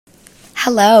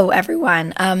Hello,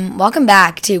 everyone. Welcome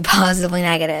back to Positively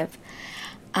Negative.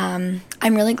 I'm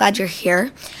really glad you're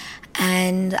here,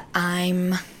 and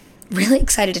I'm really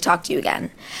excited to talk to you again.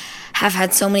 Have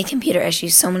had so many computer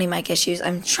issues, so many mic issues.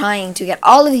 I'm trying to get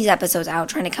all of these episodes out,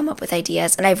 trying to come up with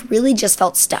ideas, and I've really just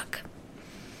felt stuck.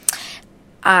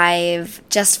 I've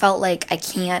just felt like I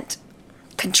can't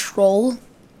control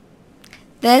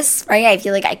this, right? I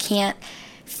feel like I can't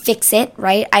fix it,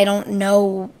 right? I don't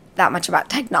know that much about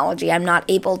technology. I'm not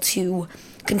able to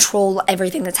control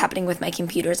everything that's happening with my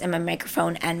computers and my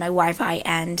microphone and my Wi-Fi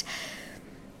and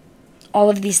all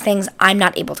of these things I'm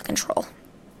not able to control,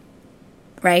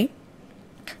 right?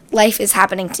 Life is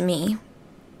happening to me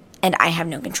and I have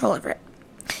no control over it.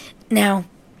 Now,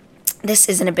 this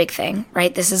isn't a big thing,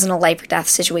 right? This isn't a life or death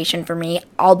situation for me.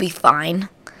 I'll be fine,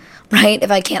 right?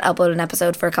 If I can't upload an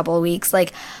episode for a couple of weeks,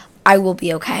 I will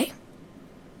be okay.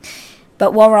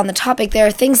 But while we're on the topic, there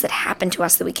are things that happen to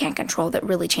us that we can't control that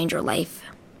really change our life.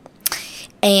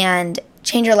 And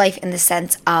change our life in the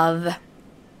sense of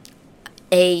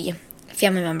a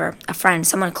family member, a friend,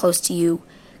 someone close to you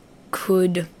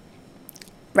could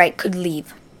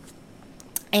leave.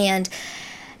 And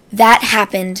that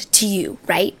happened to you,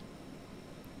 right?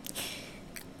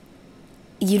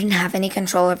 You didn't have any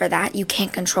control over that. You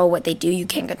can't control what they do. You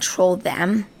can't control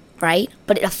them, right?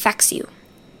 But it affects you.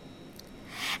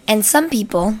 And some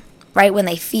people, right, when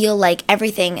they feel like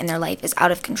everything in their life is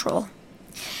out of control,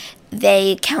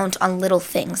 they count on little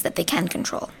things that they can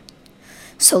control.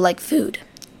 So like food,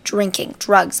 drinking,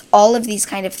 drugs, all of these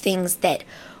kind of things that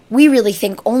we really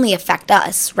think only affect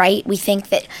us, right? We think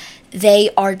that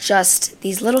they are just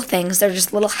these little things. They're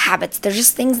just little habits. They're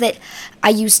just things that I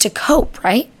use to cope,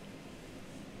 right?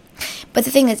 But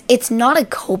the thing is, it's not a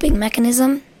coping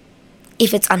mechanism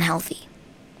if it's unhealthy.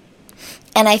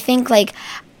 And I think,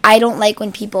 I don't like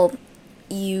when people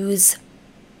use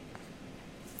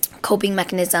coping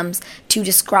mechanisms to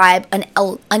describe an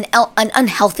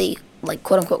unhealthy,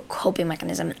 quote-unquote, coping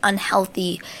mechanism, an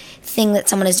unhealthy thing that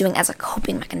someone is doing as a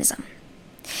coping mechanism.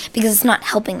 Because it's not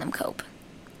helping them cope.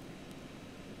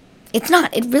 It's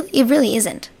not. It really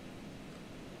isn't.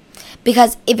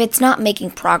 Because if it's not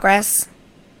making progress,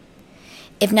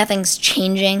 if nothing's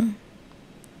changing,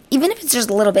 even if it's just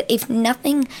a little bit, if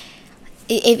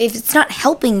it's not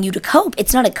helping you to cope,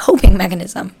 it's not a coping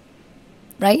mechanism,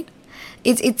 right?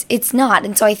 It's not.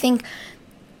 And so I think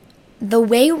the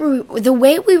way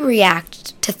we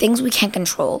react to things we can't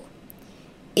control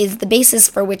is the basis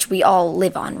for which we all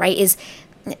live on, right?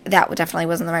 That definitely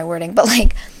wasn't the right wording, but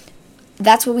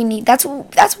that's what we need. That's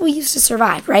what we use to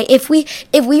survive, right? If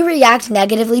we react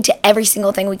negatively to every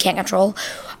single thing we can't control,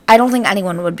 I don't think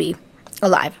anyone would be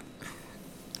alive,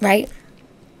 right?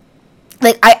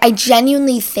 I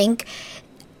genuinely think,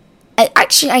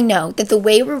 actually I know that the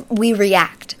way we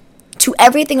react to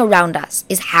everything around us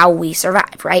is how we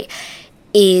survive, right?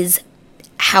 Is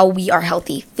how we are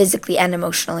healthy physically and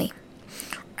emotionally,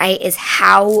 right? Is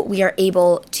how we are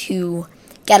able to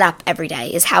get up every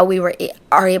day, is how we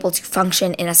are able to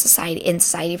function in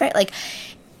society, right?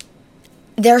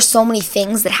 There are so many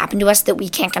things that happen to us that we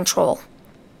can't control.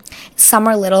 Some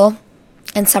are little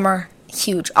and some are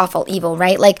huge, awful, evil,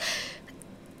 right?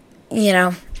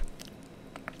 The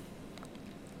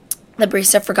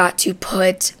barista forgot to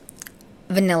put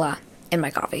vanilla in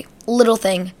my coffee. Little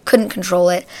thing, couldn't control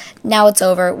it. Now it's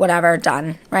over, whatever,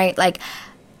 done, right?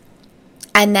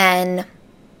 And then,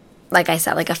 like I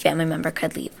said, a family member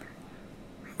could leave,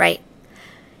 right?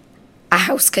 A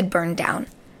house could burn down.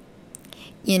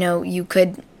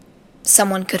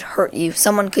 Someone could hurt you.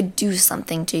 Someone could do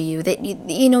something to you that,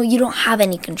 you don't have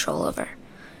any control over,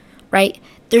 right?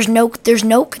 There's no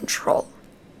control.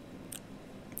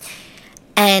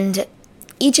 And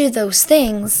each of those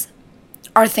things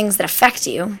are things that affect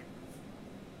you.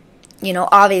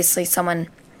 Obviously someone,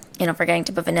 forgetting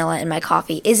to put vanilla in my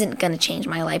coffee isn't going to change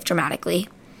my life dramatically.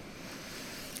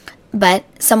 But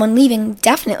someone leaving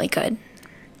definitely could,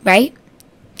 right?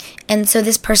 And so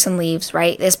this person leaves,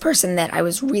 right? This person that I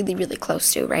was really, really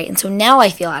close to, right? And so now I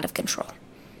feel out of control.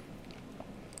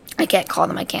 I can't call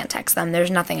them, I can't text them.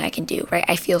 There's nothing I can do, right?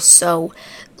 I feel so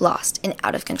lost and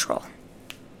out of control.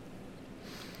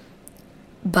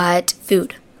 But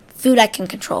food I can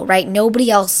control, right? Nobody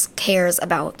else cares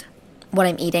about what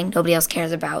I'm eating. Nobody else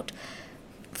cares about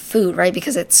food, right?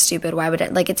 Because it's stupid. Why would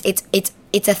it?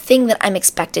 It's a thing that I'm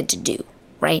expected to do,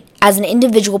 right? As an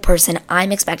individual person,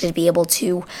 I'm expected to be able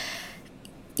to,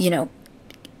 be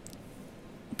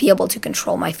able to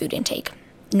control my food intake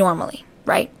normally,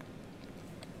 right?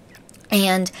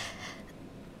 And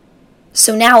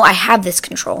so now I have this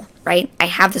control, right? I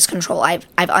have this control. I've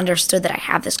understood that I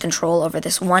have this control over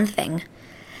this one thing.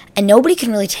 And nobody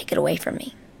can really take it away from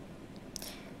me.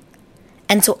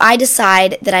 And so I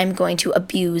decide that I'm going to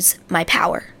abuse my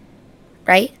power,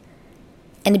 right?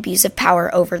 An abuse of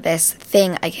power over this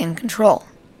thing I can control.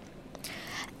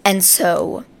 And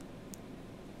so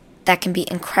that can be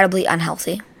incredibly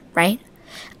unhealthy, right?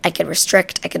 I could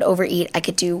restrict, I could overeat, I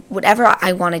could do whatever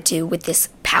I want to do with this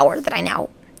power that I now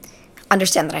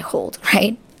understand that I hold,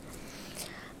 right?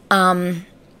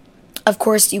 Of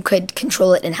course, you could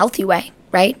control it in a healthy way,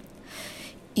 right?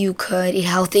 You could eat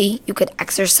healthy, you could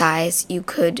exercise, you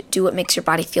could do what makes your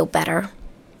body feel better,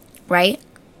 right?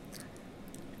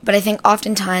 But I think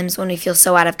oftentimes when we feel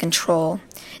so out of control,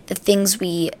 the things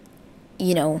we,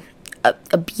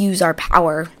 abuse our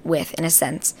power with, in a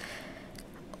sense,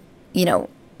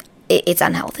 it's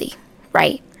unhealthy,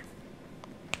 right?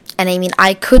 And I mean,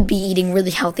 I could be eating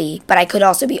really healthy, but I could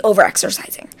also be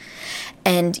over-exercising.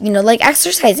 And, like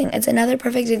exercising, it's another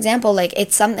perfect example. Like,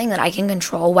 it's something that I can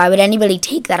control. Why would anybody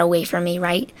take that away from me,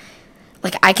 right?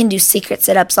 Like, I can do secret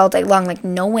sit-ups all day long. Like,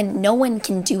 no one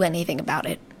can do anything about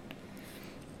it.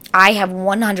 I have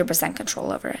 100%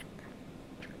 control over it.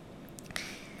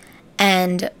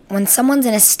 And when someone's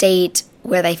in a state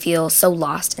where they feel so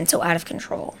lost and so out of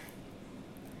control,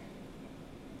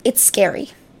 it's scary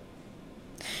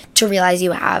to realize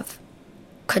you have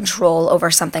control over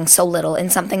something so little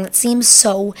and something that seems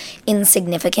so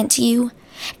insignificant to you,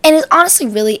 and is honestly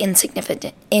really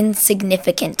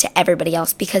insignificant to everybody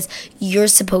else, because you're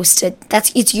supposed to,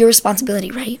 it's your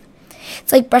responsibility, right?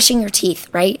 It's like brushing your teeth,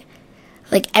 right?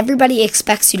 Like, everybody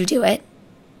expects you to do it.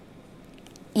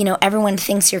 Everyone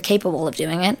thinks you're capable of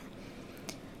doing it.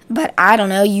 But I don't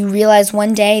know, you realize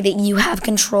one day that you have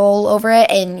control over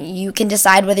it and you can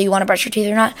decide whether you want to brush your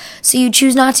teeth or not, so you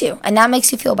choose not to, and that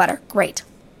makes you feel better. Great.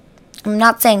 I'm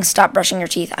not saying stop brushing your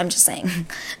teeth, I'm just saying.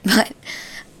 But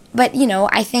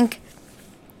I think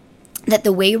that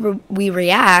the way we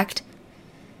react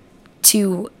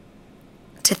to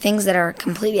things that are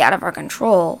completely out of our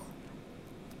control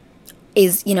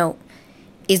is the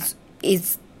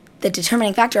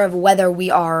determining factor of whether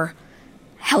we are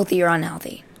healthy or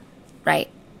unhealthy, right?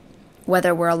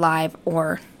 Whether we're alive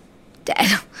or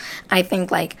dead. I think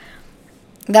like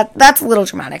that's a little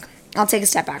dramatic. I'll take a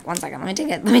step back. 1 second.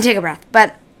 Let me take a breath.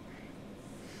 But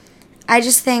I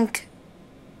just think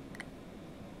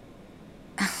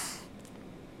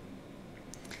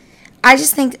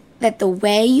that the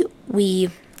way we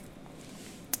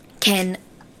can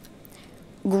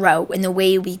grow and the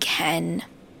way we can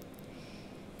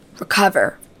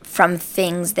recover from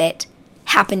things that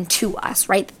happen to us,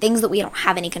 right? The things that we don't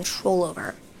have any control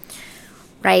over,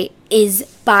 right? Is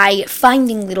by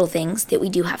finding little things that we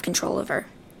do have control over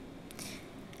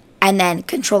and then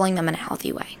controlling them in a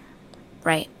healthy way,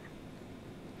 right?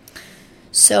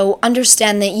 So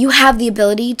understand that you have the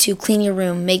ability to clean your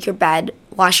room, make your bed,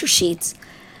 wash your sheets,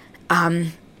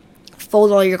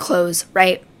 fold all your clothes,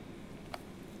 right?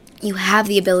 You have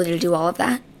the ability to do all of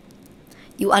that.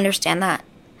 You understand that,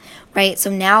 right? So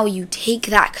now you take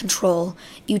that control,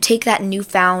 you take that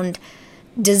newfound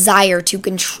desire to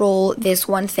control this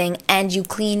one thing, and you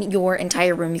clean your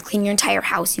entire room, you clean your entire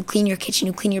house, you clean your kitchen,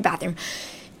 you clean your bathroom.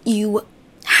 You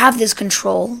have this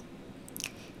control,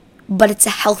 but it's a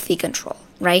healthy control,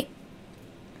 right?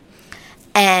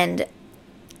 And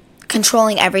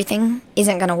controlling everything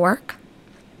isn't going to work,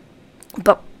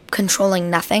 but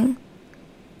controlling nothing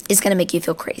is going to make you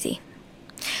feel crazy.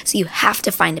 So you have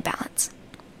to find a balance.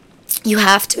 You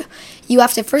have to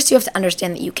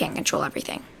understand that you can't control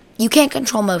everything. You can't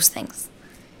control most things,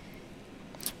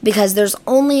 because there's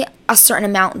only a certain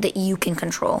amount that you can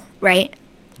control, right?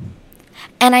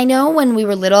 And I know when we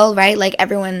were little, right, like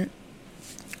everyone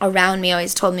around me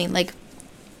always told me, like,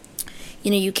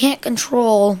 you can't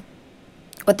control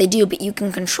what they do, but you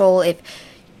can control if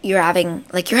you're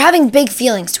having big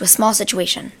feelings to a small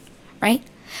situation, right?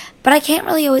 But I can't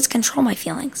really always control my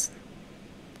feelings,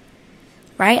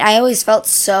 right? I always felt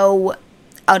so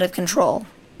out of control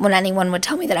when anyone would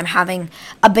tell me that I'm having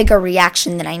a bigger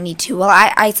reaction than I need to. Well,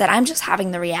 I said, I'm just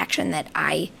having the reaction that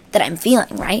I'm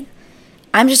feeling, right?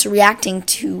 I'm just reacting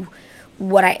to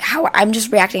I'm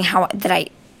just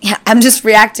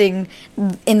reacting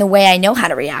in the way I know how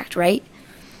to react, right?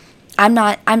 I'm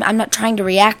not trying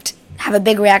to have a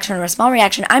big reaction or a small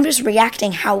reaction. I'm just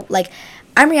reacting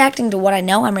I'm reacting to what I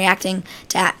know. I'm reacting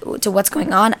to what's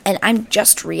going on, and I'm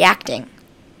just reacting.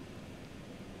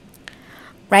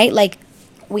 Right? Like,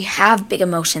 we have big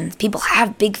emotions. People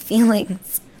have big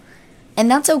feelings.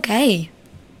 And that's okay.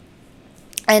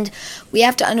 And we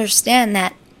have to understand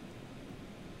that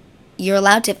you're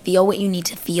allowed to feel what you need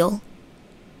to feel.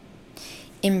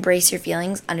 Embrace your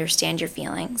feelings. Understand your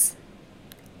feelings.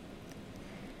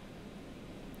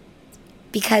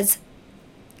 Because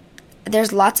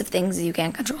there's lots of things that you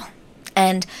can't control.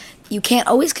 And you can't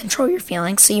always control your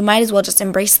feelings, so you might as well just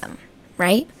embrace them,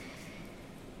 right?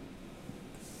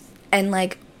 And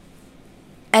that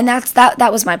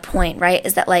was my point, right?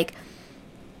 Is that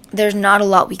there's not a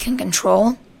lot we can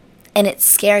control, and it's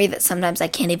scary that sometimes I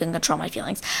can't even control my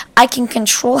feelings. I can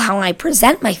control how I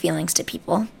present my feelings to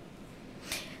people,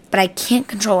 but I can't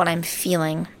control what I'm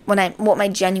feeling, what my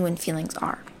genuine feelings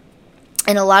are.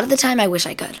 And a lot of the time I wish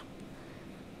I could.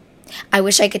 I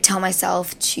wish I could tell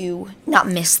myself to not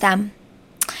miss them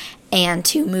and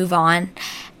to move on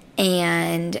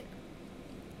and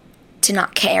to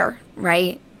not care,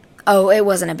 right? Oh, it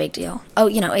wasn't a big deal. Oh,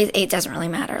 it doesn't really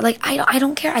matter. I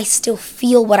don't care. I still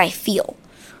feel what I feel,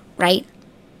 right?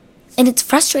 And it's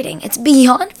frustrating. It's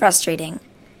beyond frustrating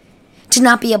to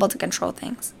not be able to control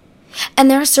things.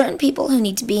 And there are certain people who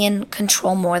need to be in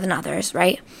control more than others,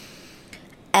 right?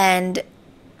 And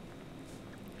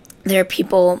there are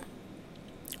people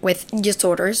with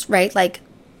disorders, right? Like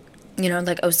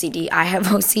OCD. I have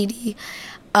OCD.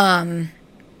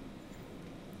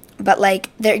 But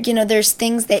there's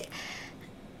things that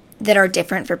are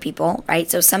different for people, right?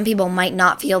 So some people might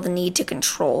not feel the need to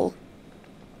control.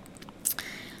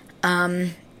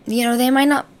 They might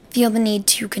not feel the need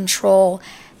to control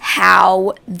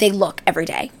how they look every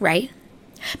day, right?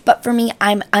 But for me,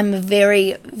 I'm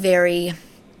very, very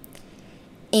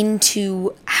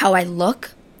into how I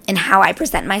look and how I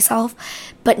present myself,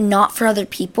 but not for other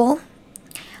people.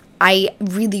 I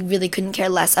really, really couldn't care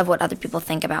less of what other people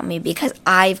think about me, because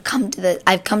I've come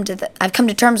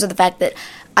to terms with the fact that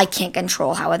I can't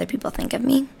control how other people think of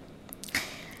me.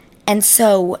 And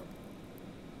so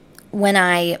when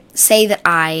I say that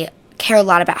I care a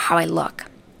lot about how I look,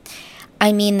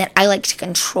 I mean that I like to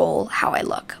control how I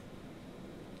look,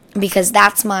 because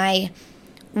that's my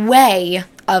way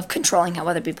of controlling how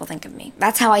other people think of me.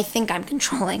 That's how I think I'm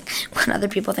controlling what other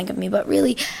people think of me. But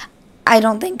really, I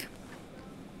don't think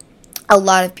a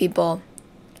lot of people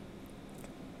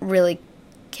really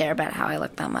care about how I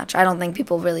look that much. I don't think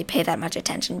people really pay that much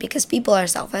attention, because people are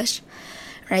selfish,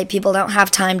 right? People don't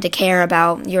have time to care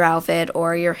about your outfit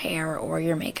or your hair or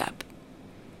your makeup.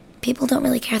 People don't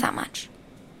really care that much.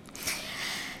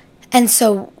 And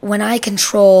so when I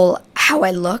control how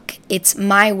I look, it's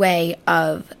my way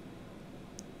of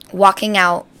walking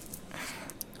out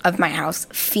of my house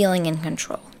feeling in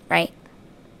control, right?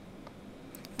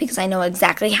 Because I know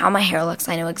exactly how my hair looks.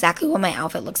 I know exactly what my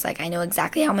outfit looks like. I know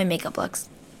exactly how my makeup looks.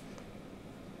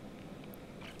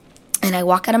 And I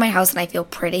walk out of my house and I feel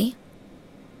pretty.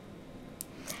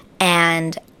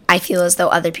 And I feel as though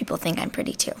other people think I'm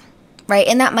pretty too, right?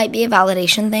 And that might be a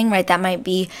validation thing, right? That might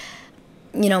be,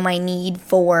 my need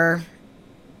for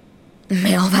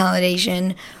male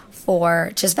validation,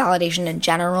 for just validation in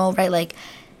general, right?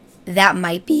 That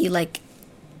might be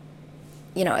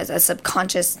as a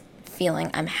subconscious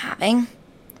feeling I'm having.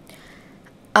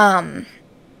 But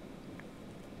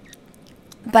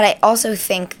I also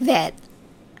think that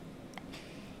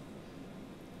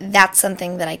that's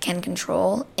something that I can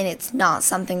control, and it's not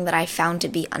something that I found to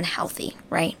be unhealthy,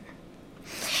 right?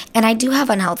 And I do have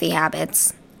unhealthy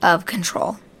habits of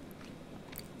control.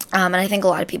 And I think a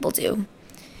lot of people do,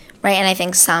 right? And I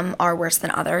think some are worse than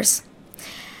others.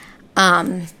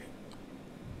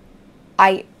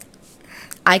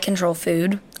 I control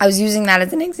food. I was using that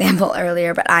as an example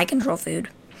earlier, but I control food.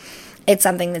 It's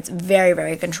something that's very,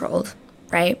 very controlled,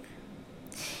 right?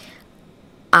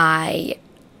 And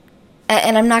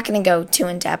I'm not going to go too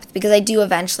in-depth, because I do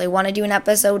eventually want to do an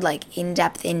episode,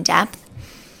 in-depth.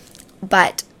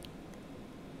 But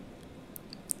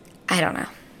I don't know.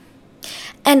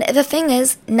 And the thing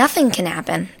is, nothing can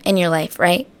happen in your life,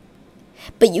 right?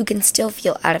 But you can still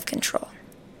feel out of control.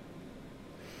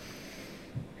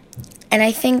 And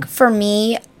I think for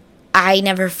me, I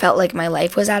never felt like my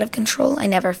life was out of control. I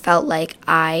never felt like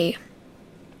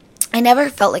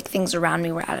things around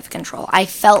me were out of control. I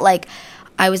felt like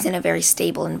I was in a very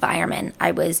stable environment.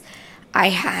 I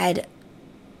had,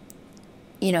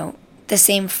 the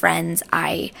same friends.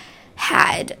 I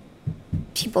had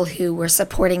people who were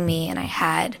supporting me, and I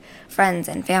had friends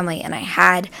and family, and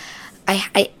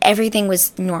everything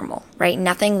was normal, right?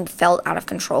 Nothing felt out of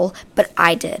control, but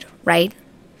I did, right?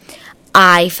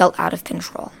 I felt out of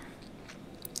control.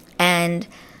 And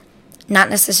not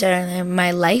necessarily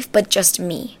my life, but just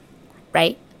me,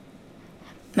 right?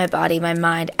 My body, my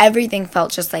mind, everything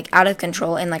felt just out of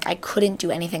control, and I couldn't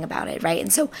do anything about it, right?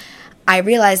 And so I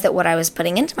realized that what I was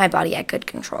putting into my body I could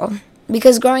control.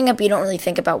 Because growing up, you don't really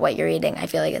think about what you're eating. I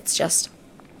feel like it's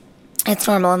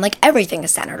normal, and everything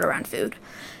is centered around food.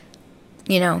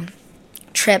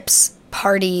 Trips,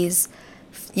 parties,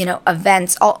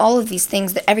 events, all of these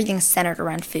things, that everything's centered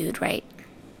around food, right?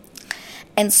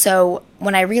 And so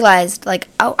when I realized, like,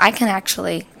 oh, I can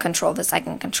actually control this. I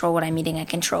can control what I'm eating. I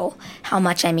control how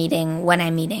much I'm eating, when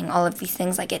I'm eating, all of these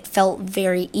things. Like, it felt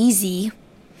very easy.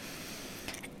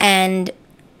 And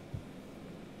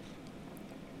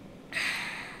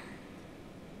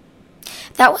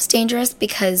that was dangerous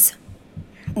because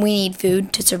we need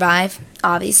food to survive,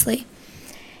 obviously.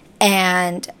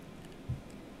 And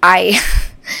I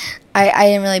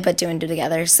didn't really put two and two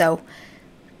together. So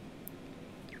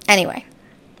anyway,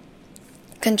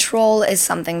 control is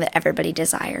something that everybody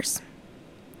desires.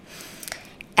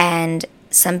 And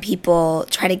some people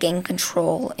try to gain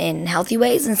control in healthy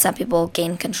ways, and some people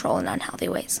gain control in unhealthy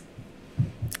ways.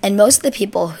 And most of the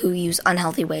people who use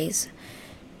unhealthy ways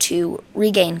to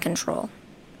regain control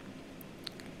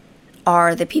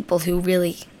are the people who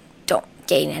really don't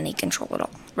gain any control at all,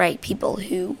 right? People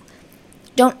who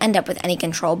don't end up with any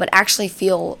control, but actually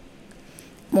feel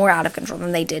more out of control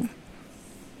than they did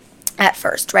at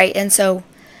first, right? And so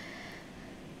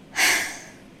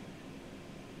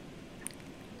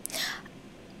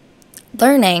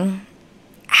learning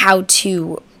how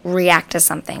to react to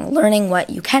something, learning what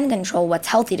you can control, what's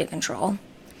healthy to control.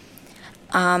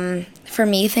 For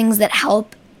me, things that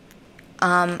help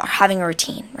are having a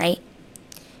routine, right?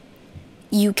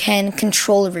 You can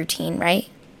control a routine, right?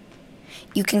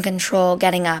 You can control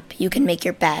getting up. You can make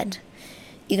your bed.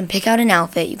 You can pick out an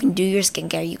outfit. You can do your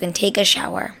skincare. You can take a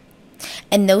shower.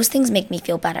 And those things make me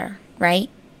feel better, right?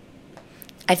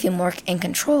 I feel more in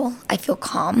control. I feel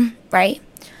calm, right?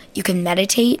 You can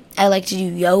meditate. I like to do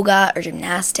yoga or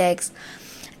gymnastics.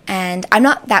 And I'm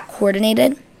not that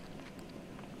coordinated.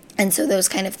 And so those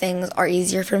kind of things are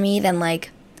easier for me than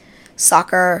like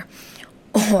soccer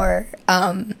or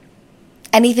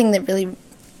anything that really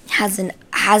has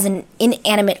an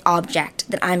inanimate object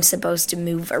that I'm supposed to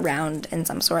move around in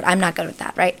some sort. I'm not good with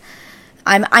that, right?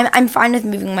 I'm fine with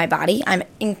moving my body. I'm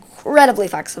incredibly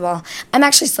flexible. I'm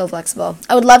actually so flexible.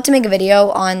 I would love to make a video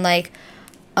on like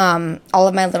all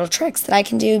of my little tricks that I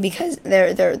can do because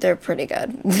they're pretty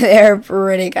good. They're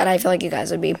pretty good. I feel like you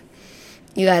guys would be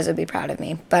proud of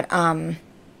me. But I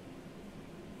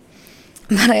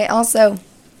also,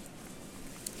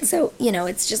 so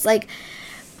it's just like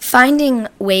finding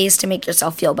ways to make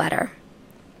yourself feel better,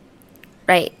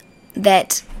 right?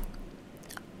 That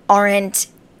aren't,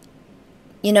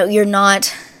 you're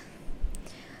not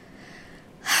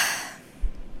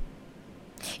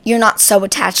so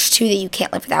attached to that you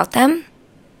can't live without them,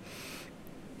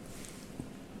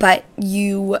 but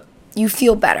you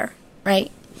feel better,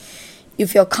 right? You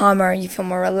feel calmer, you feel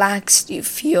more relaxed, you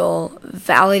feel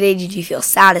validated, you feel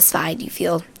satisfied, you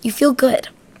feel good.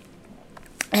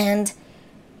 And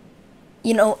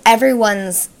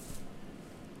everyone's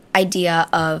idea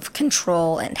of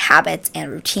control and habits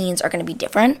and routines are going to be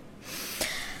different.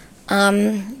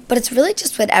 But it's really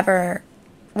just whatever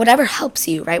helps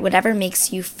you, right? Whatever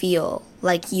makes you feel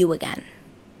like you again.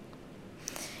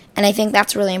 And I think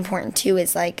that's really important too,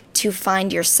 is like to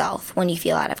find yourself when you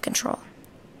feel out of control.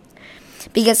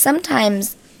 Because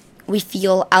sometimes we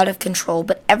feel out of control,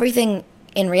 but everything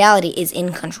in reality is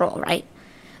in control, right?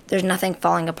 There's nothing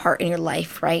falling apart in your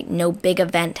life, right? No big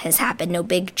event has happened. No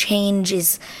big change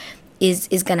is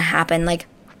going to happen. Like,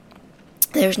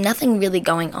 there's nothing really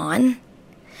going on.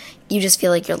 You just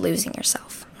feel like you're losing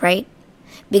yourself, right?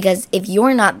 Because if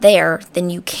you're not there, then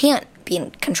you can't be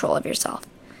in control of yourself.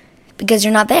 Because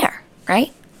you're not there,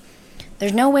 right?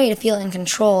 There's no way to feel in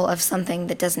control of something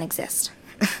that doesn't exist.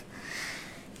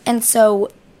 And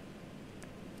so,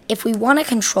 if we want to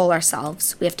control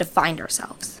ourselves, we have to find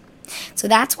ourselves. So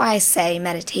that's why I say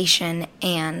meditation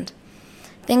and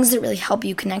things that really help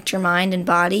you connect your mind and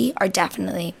body are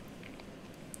definitely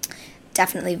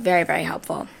very, very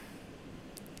helpful.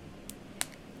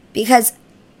 Because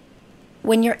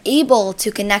when you're able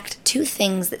to connect two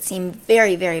things that seem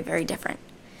very, very, very different,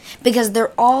 because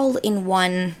they're all in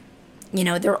one,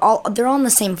 they're all in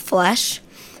the same flesh,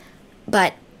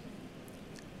 but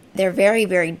they're very,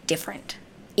 very different.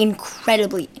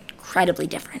 Incredibly, incredibly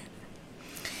different.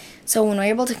 So when we're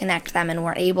able to connect them and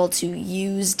we're able to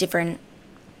use different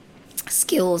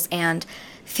skills and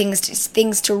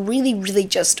things to really, really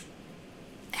just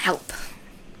help,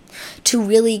 to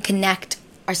really connect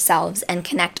ourselves and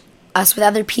connect us with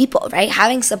other people, right?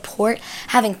 Having support,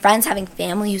 having friends, having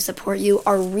family who support you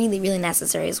are really, really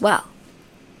necessary as well.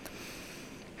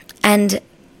 And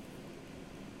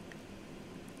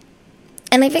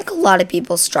I think a lot of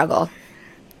people struggle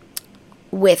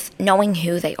with knowing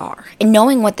who they are and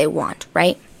knowing what they want,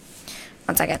 right?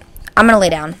 One second. I'm going to lay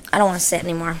down. I don't want to sit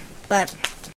anymore. But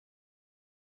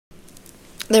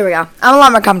There we go. I'm a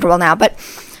lot more comfortable now. But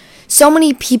so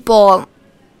many people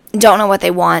don't know what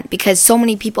they want because so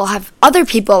many people have other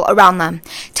people around them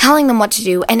telling them what to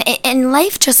do. And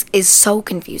life just is so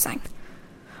confusing.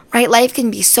 Right? Life can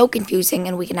be so confusing,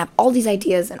 and we can have all these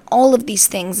ideas and all of these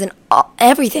things and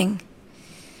everything.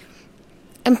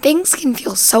 And things can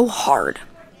feel so hard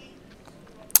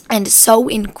and so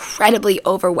incredibly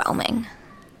overwhelming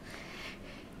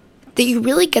that you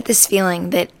really get this feeling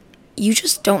that you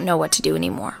just don't know what to do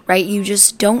anymore, right? You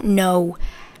just don't know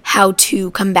how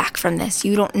to come back from this.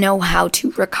 You don't know how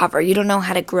to recover. You don't know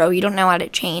how to grow. You don't know how to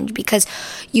change because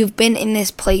you've been in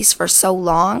this place for so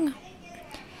long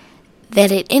that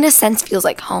it, in a sense, feels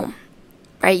like home,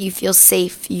 right? You feel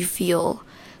safe. You feel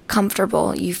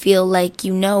comfortable. You feel like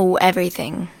you know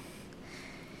everything.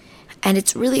 And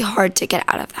it's really hard to get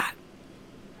out of that.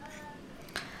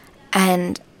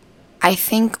 And I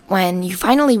think when you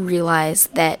finally realize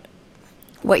that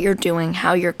what you're doing,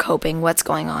 how you're coping, what's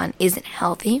going on isn't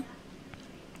healthy,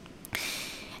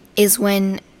 is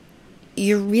when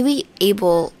you're really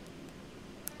able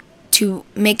to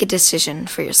make a decision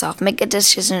for yourself. Make a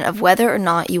decision of whether or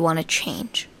not you want to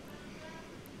change.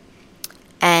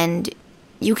 And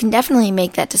you can definitely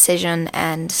make that decision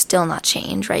and still not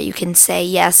change, right? You can say,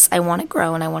 yes, I want to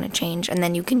grow and I want to change, and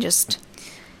then you can just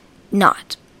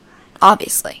not,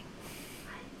 obviously.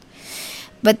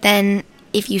 But then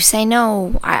if you say,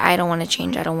 no, I don't want to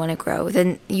change, I don't want to grow,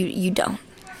 then you don't.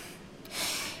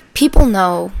 People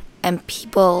know, and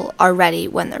people are ready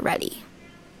when they're ready.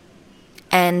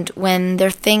 And when there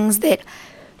are things that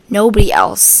nobody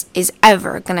else is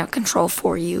ever going to control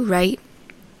for you, right?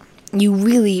 You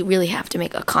really, really have to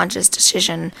make a conscious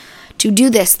decision to do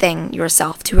this thing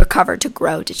yourself, to recover, to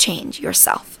grow, to change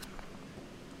yourself.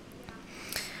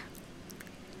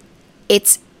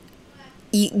 It's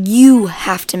you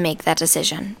have to make that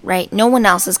decision, right? No one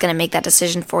else is going to make that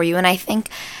decision for you. And I think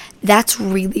that's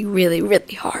really, really,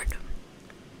 really hard.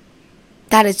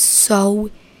 That is so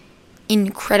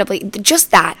incredibly,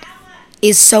 just that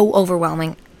is so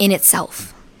overwhelming in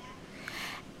itself.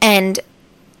 And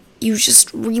you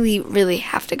just really, really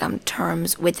have to come to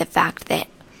terms with the fact that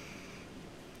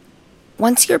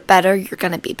once you're better, you're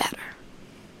going to be better.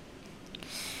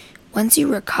 Once you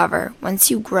recover,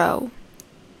 once you grow,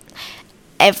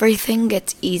 everything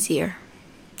gets easier.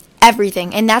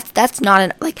 Everything. And that's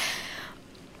not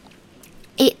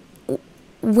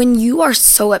when you are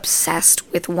so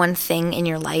obsessed with one thing in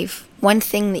your life, one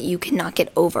thing that you cannot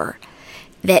get over,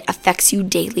 that affects you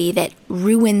daily, that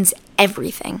ruins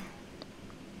everything.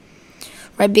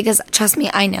 Right? Because trust me,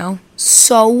 I know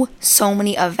so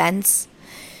many events,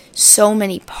 so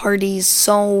many parties,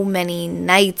 so many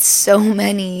nights, so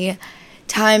many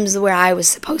times where I was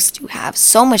supposed to have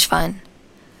so much fun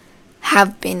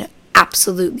have been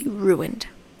absolutely ruined,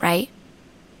 right?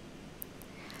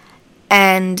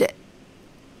 And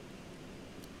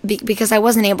because I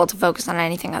wasn't able to focus on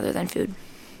anything other than food.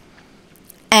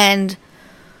 And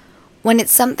when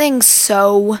it's something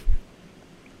so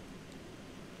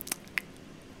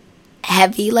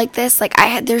heavy like this,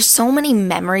 there's so many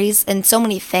memories and so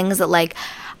many things that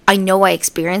I know I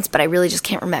experienced, but I really just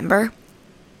can't remember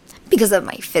because of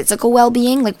my physical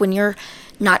well-being. Like when you're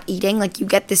not eating, you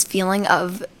get this feeling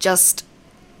of just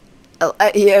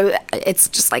it's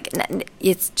just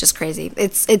it's just crazy.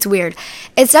 It's weird.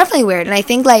 It's definitely weird. And I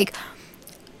think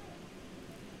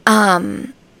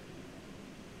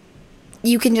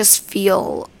you can just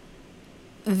feel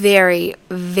very,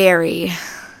 very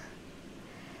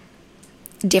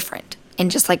different. And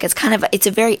just it's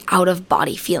a very out of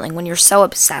body feeling when you're so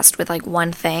obsessed with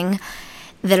one thing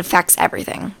that affects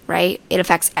everything, right? It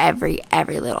affects every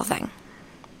little thing.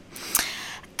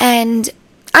 And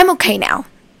I'm okay now.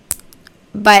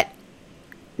 But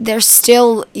there's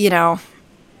still, an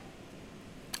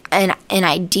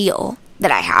ideal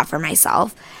that I have for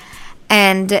myself.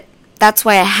 And that's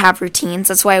why I have routines.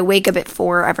 That's why I wake up at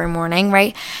 4 every morning,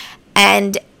 right?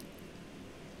 And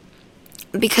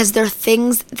because there are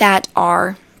things that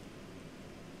are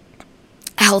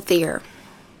healthier.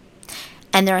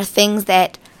 And there are things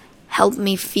that help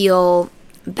me feel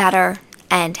better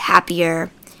and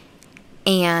happier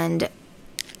and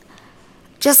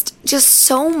just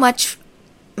so much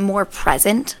more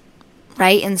present,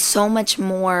 right? And so much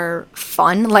more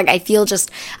fun. I just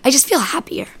feel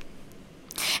happier.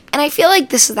 And I feel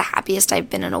like this is the happiest I've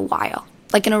been in a while,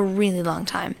 in a really long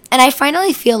time. And I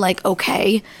finally feel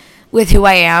okay with who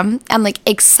I am. I'm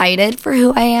excited for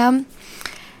who I am.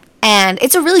 And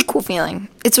it's a really cool feeling.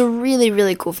 It's a really,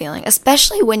 really cool feeling,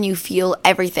 especially when you feel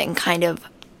everything kind of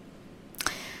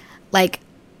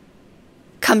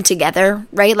come together,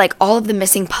 right? Like all of the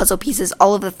missing puzzle pieces,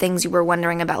 all of the things you were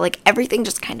wondering about, like everything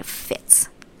just kind of fits.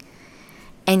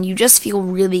 And you just feel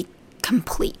really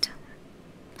complete.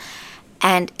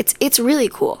 And it's really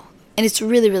cool. And it's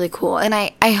really, really cool. And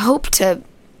I hope to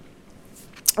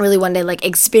really one day like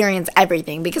experience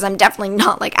everything, because I'm definitely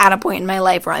not like at a point in my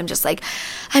life where I'm just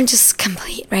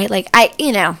complete, right? Like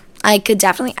I could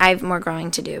definitely, I have more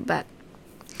growing to do, but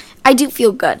I do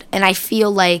feel good. And I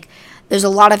feel like there's a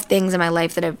lot of things in my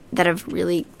life that have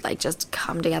really like just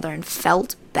come together and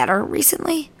felt better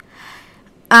recently.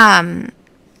 And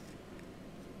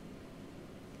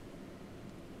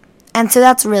so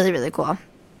that's really, really cool.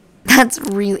 That's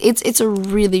really, it's a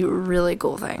really, really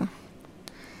cool thing.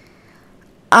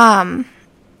 And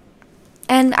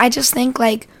I just think,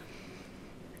 like,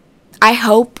 I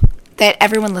hope that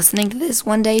everyone listening to this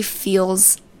one day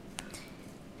feels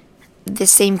the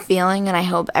same feeling, and I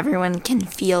hope everyone can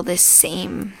feel this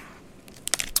same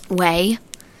way,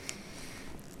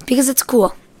 because it's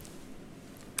cool.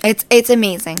 It's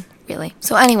amazing, really.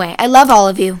 So anyway, I love all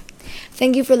of you.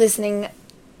 Thank you for listening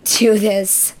to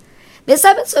this. This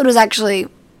episode was actually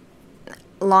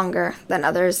longer than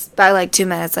others by like 2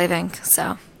 minutes, I think.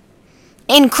 So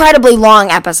incredibly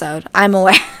long episode, I'm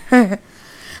aware.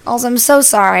 Also, I'm so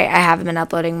sorry I haven't been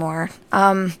uploading more.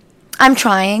 I'm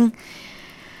trying.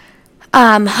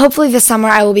 Hopefully this summer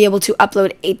I will be able to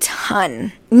upload a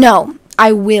ton. No,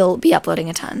 I will be uploading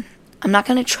a ton. I'm not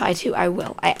going to try to. I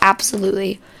will. I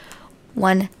absolutely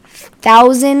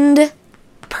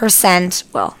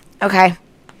 1000% will. Okay?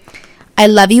 I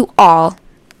love you all.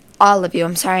 All of you.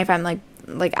 I'm sorry if I'm like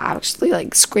actually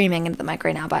like screaming into the mic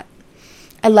right now, but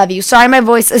I love you. Sorry my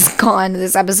voice is gone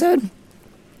this episode.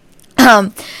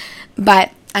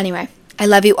 But anyway, I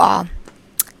love you all,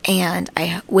 and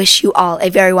I wish you all a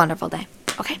very wonderful day.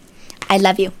 Okay. I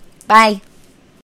love you. Bye.